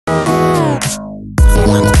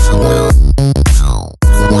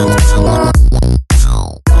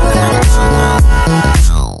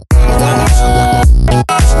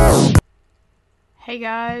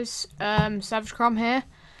guys, savagecrom here,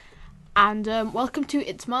 and welcome to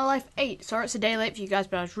It's My Life 8. Sorry it's a day late for you guys,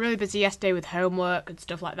 but I was really busy yesterday with homework and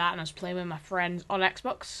stuff like that, and I was playing with my friends on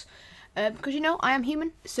Xbox, because you know, I am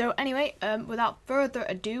human. So anyway, without further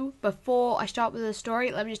ado, before I start with the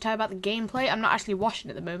story, let me just tell you about the gameplay. I'm not actually watching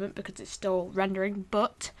it at the moment because it's still rendering,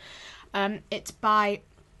 but it's by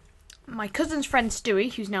my cousin's friend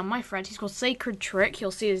Stewie, who's now my friend. He's called Sacred Trick.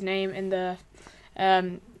 You'll see his name in the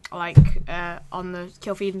on the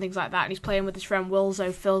kill feed and things like that, and he's playing with his friend Will. So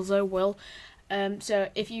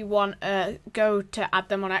if you want go to add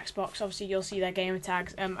them on Xbox, obviously you'll see their gamer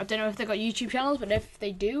tags. I don't know if they've got YouTube channels, but if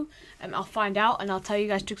they do, I'll find out and I'll tell you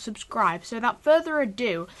guys to subscribe. So without further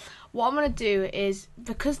ado, what I'm going to do is,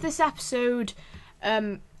 because this episode,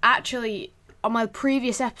 actually on my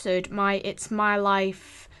previous episode, It's My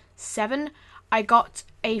Life 7, I got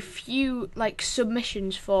a few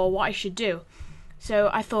submissions for what I should do.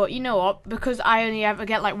 So I thought, you know what, because I only ever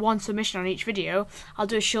get one submission on each video, I'll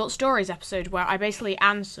do a short stories episode where I basically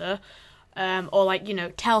answer or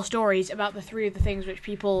tell stories about the three of the things which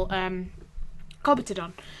people commented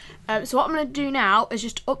on. So what I'm going to do now is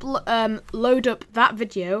just load up that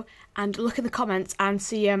video and look in the comments and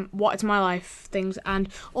see what It's My Life things. And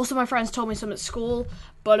also my friends told me some at school,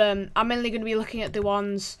 but I'm mainly going to be looking at the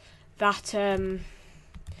ones that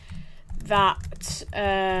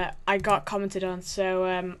I got commented on.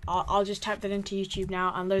 So I'll just type that into YouTube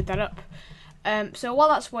now and load that up. So while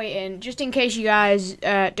that's waiting, just in case you guys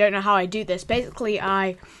don't know how I do this, basically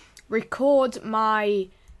I record my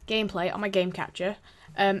gameplay on my game capture,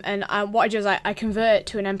 and what I do is I convert it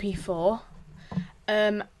to an MP4,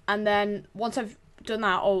 and then once I've done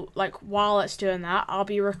that, or while it's doing that, I'll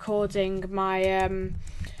be recording my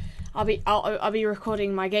I'll be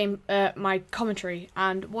recording my my commentary,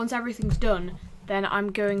 and once everything's done, then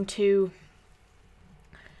I'm going to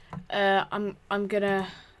I'm gonna,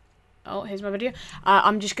 oh, here's my video.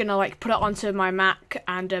 I'm just gonna put it onto my Mac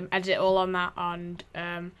and edit it all on that on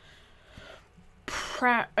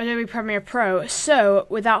Adobe Premiere Pro. So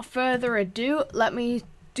without further ado, let me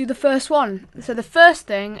do the first one. So the first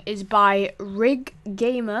thing is by Rig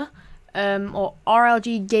Gamer, or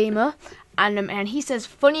RLG Gamer. And he says,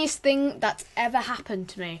 funniest thing that's ever happened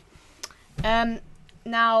to me.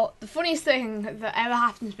 Now, the funniest thing that ever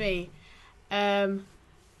happened to me, I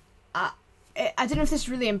don't know if this is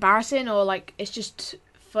really embarrassing or it's just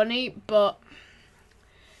funny, but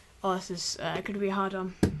this is going to be a hard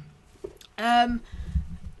one.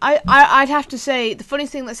 I'd have to say the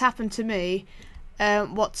funniest thing that's happened to me,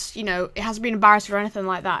 it hasn't been embarrassing or anything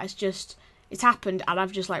like that. It's happened and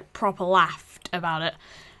I've just proper laughed about it.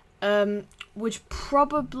 Would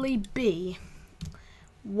probably be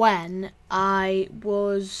when I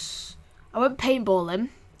went paintballing,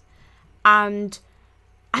 and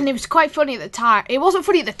it was quite funny at the time. It wasn't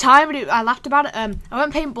funny at the time, but I laughed about it. I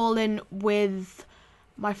went paintballing with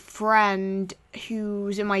my friend who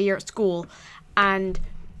was in my year at school, and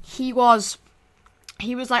he was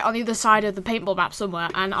on the other side of the paintball map somewhere,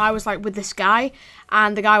 and I was with this guy,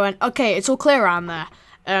 and the guy went, "Okay, it's all clear around there.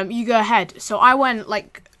 You go ahead." So I went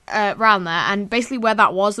around there, and basically where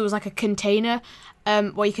that was, there was a container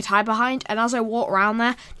where you could hide behind, and as I walked around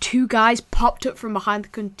there, two guys popped up from behind the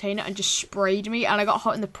container and just sprayed me, and I got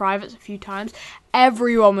hot in the privates a few times.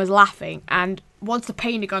 Everyone was laughing, and once the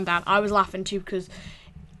pain had gone down, I was laughing too, because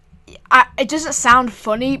it doesn't sound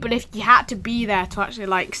funny, but if you had to be there to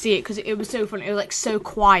actually see it, because it was so funny. It was so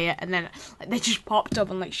quiet, and then they just popped up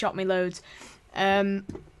and shot me loads.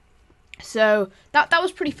 So that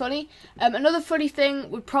was pretty funny. Another funny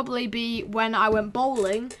thing would probably be when I went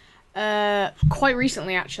bowling, quite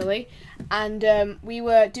recently actually, and we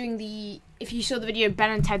were doing if you saw the video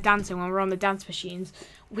Ben and Ted dancing when we were on the dance machines,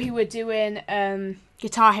 we were doing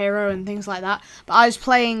Guitar Hero and things like that. But I was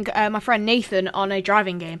playing my friend Nathan on a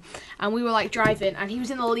driving game, and we were driving, and he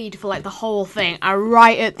was in the lead for the whole thing. And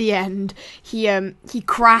right at the end, he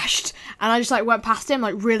crashed, and I just went past him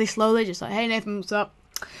really slowly, just "Hey Nathan, what's up?"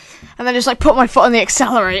 And then just put my foot on the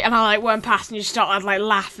accelerator, and I went past and just started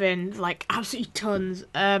laughing absolutely tons.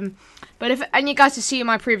 But if any of you guys have seen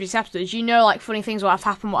my previous episodes, you know funny things what have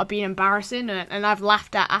happened, what have been embarrassing, and I've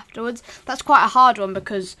laughed at afterwards. That's quite a hard one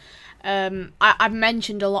because I've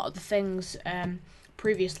mentioned a lot of the things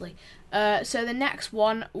previously. So the next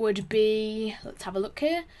one would be, let's have a look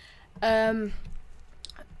here.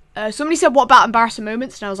 Somebody said, what about embarrassing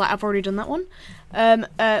moments? And I was I've already done that one.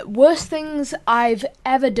 Worst things I've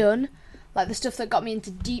ever done, the stuff that got me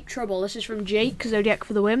into deep trouble. This is from Jake, Zodiac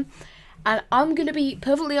for the win. And I'm going to be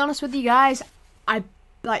perfectly honest with you guys. I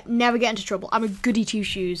never get into trouble. I'm a goody two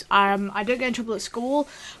shoes. I don't get in trouble at school,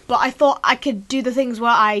 but I thought I could do the things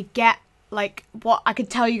where I get like what I could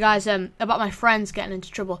tell you guys about my friends getting into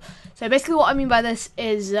trouble. So basically, what I mean by this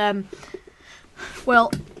is, about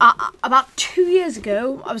 2 years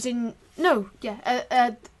ago, I was in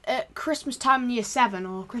Christmas time in year 7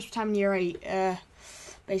 or Christmas time in year 8.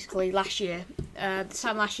 Basically last year, this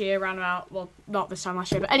time last year, around about, well, not this time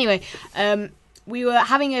last year, but anyway, we were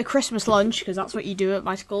having a Christmas lunch, because that's what you do at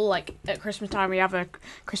my school. Like at Christmas time, we have a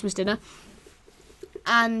Christmas dinner,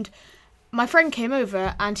 and my friend came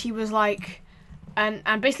over, and he was like, and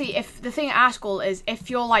basically, if the thing at our school is, if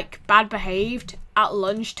you're like bad behaved at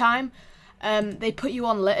lunchtime, they put you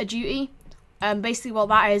on litter duty. Basically what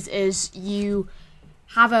that is you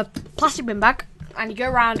have a plastic bin bag, and you go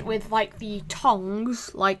around with like the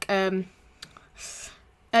tongs, like do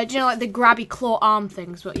you know, like the grabby claw arm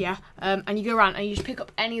things? But yeah, and you go around and you just pick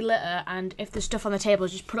up any litter, and if there's stuff on the table,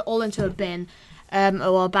 just put it all into a bin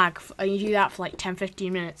or a bag, and you do that for like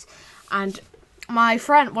 10-15 minutes. And my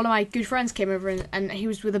friend, one of my good friends, came over and he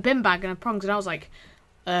was with a bin bag and a prongs, and I was like,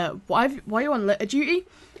 why are you on litter duty?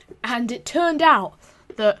 And it turned out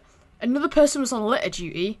that another person was on litter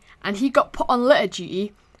duty, and he got put on litter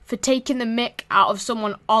duty for taking the mick out of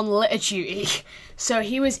someone on litter duty. So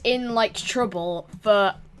he was in like trouble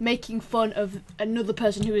for making fun of another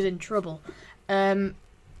person who was in trouble.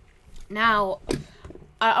 Now,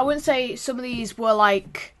 I wouldn't say some of these were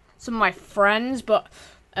like some of my friends, but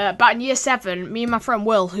back in year 7, me and my friend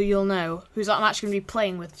Will, who you'll know, who's I'm actually going to be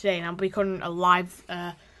playing with today, and I'll be becoming a live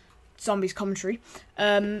zombies commentary.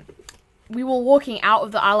 We were walking out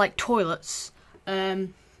of the toilets,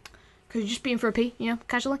 because just being for a pee,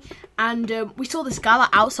 casually. And we saw this guy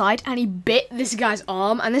outside, and he bit this guy's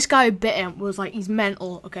arm. And this guy who bit him was like, he's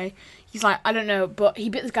mental, okay? He's like, I don't know, but he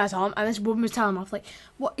bit this guy's arm, and this woman was telling him off, like,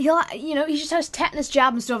 what? He just has tetanus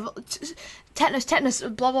jab and stuff. Tetanus,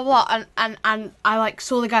 blah blah blah. And I like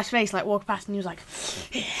saw the guy's face like walk past, and he was like,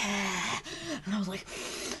 yeah. And I was like,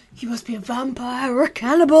 you must be a vampire or a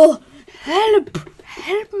cannibal.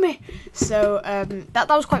 Help me. So that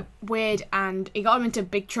was quite weird, and it got him into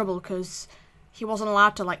big trouble because he wasn't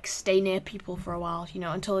allowed to like stay near people for a while,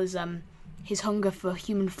 until his hunger for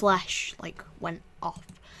human flesh like went off.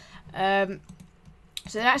 So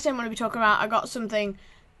the next thing I'm going to be talking about, I got something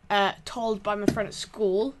told by my friend at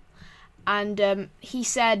school, and he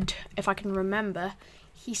said, if I can remember,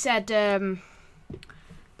 he said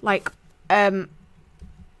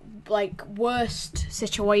like worst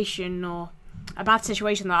situation or a bad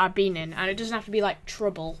situation that I've been in, and it doesn't have to be like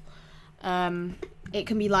trouble. It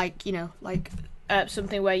can be like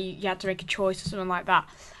something where you had to make a choice or something like that.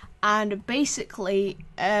 And basically,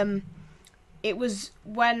 it was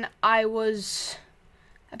when I was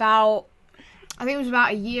about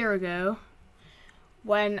a year ago,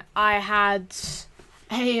 when I had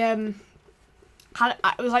it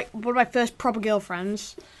was like one of my first proper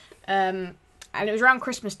girlfriends. And it was around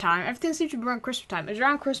Christmas time. Everything seemed to be around Christmas time. It was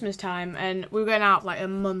around Christmas time, and we were going out for like a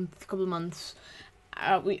couple of months.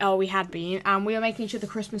 We had been, and we were making each other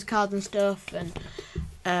Christmas cards and stuff. And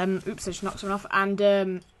oops, I just knocked someone off.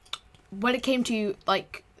 And when it came to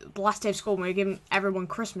like the last day of school, when we were giving everyone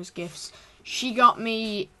Christmas gifts, she got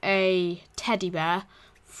me a teddy bear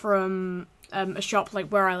from a shop like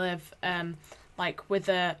where I live, like with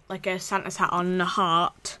a Santa's hat on and a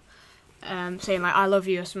heart, saying like I love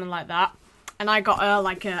you or something like that. And I got her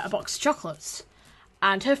like a box of chocolates,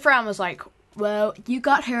 and her friend was like, well, you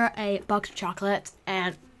got her a box of chocolates,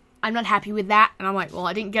 and I'm not happy with that. And I'm like, well,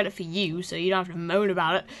 I didn't get it for you, so you don't have to moan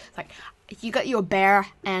about it. It's like, you got you a bear,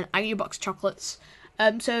 and I got you a box of chocolates.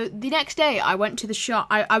 So the next day, I went to the shop.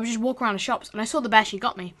 I would just walk around the shops, and I saw the bear she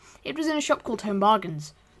got me. It was in a shop called Home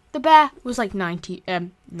Bargains. The bear was like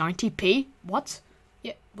 90p. What?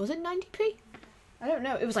 Yeah, was it 90p? I don't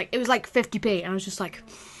know. It was like 50p, and I was just like,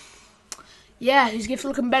 yeah, his gift's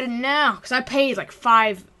looking better now. Because I paid like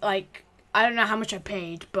I don't know how much I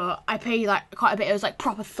paid, but I paid like quite a bit. It was like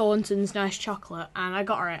proper Thornton's nice chocolate, and I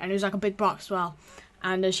got her it, and it was like a big box as well.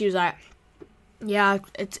 And she was like, yeah,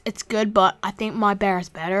 it's good, but I think my bear is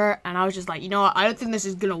better. And I was just like, you know what, I don't think this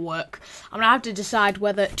is gonna work. I'm gonna have to decide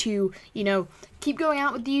whether to, keep going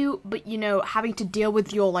out with you, but having to deal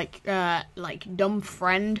with your like dumb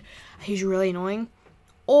friend who's really annoying,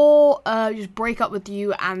 or just break up with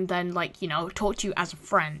you and then talk to you as a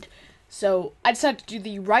friend. So I decided to do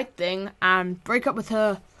the right thing and break up with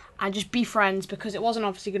her and just be friends, because it wasn't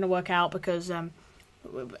obviously going to work out, because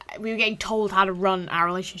we were getting told how to run our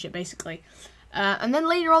relationship basically. And then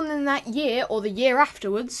later on in that year, or the year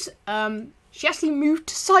afterwards, she actually moved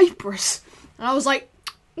to Cyprus, and I was like,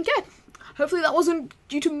 okay, hopefully that wasn't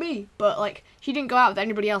due to me. But she didn't go out with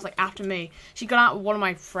anybody else after me. She got out with one of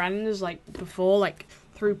my friends before,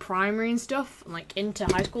 through primary and stuff, and like into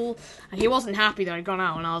high school, and he wasn't happy that I'd gone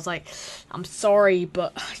out, and I was like, I'm sorry,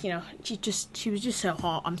 but you know, she was just so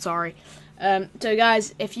hot. I'm sorry. So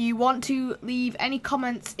guys, if you want to leave any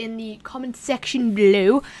comments in the comment section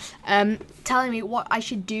below, telling me what I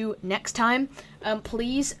should do next time,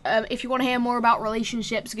 please, if you want to hear more about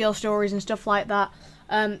relationships, girl stories and stuff like that,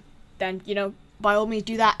 then, you know, by all means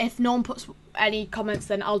do that. If no one puts any comments,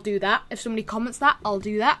 then I'll do that. If somebody comments that, I'll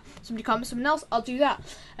do that. If somebody comments something else, I'll do that.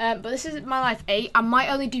 But this is My Life 8. I might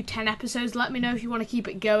only do 10 episodes. Let me know if you want to keep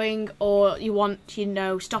it going, or you want, you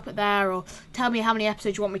know, stop it there, or tell me how many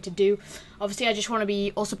episodes you want me to do. Obviously, I just want to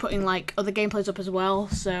be also putting, like, other gameplays up as well.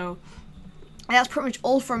 So that's pretty much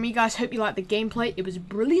all from me, guys. Hope you liked the gameplay. It was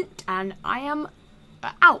brilliant, and I am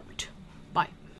out.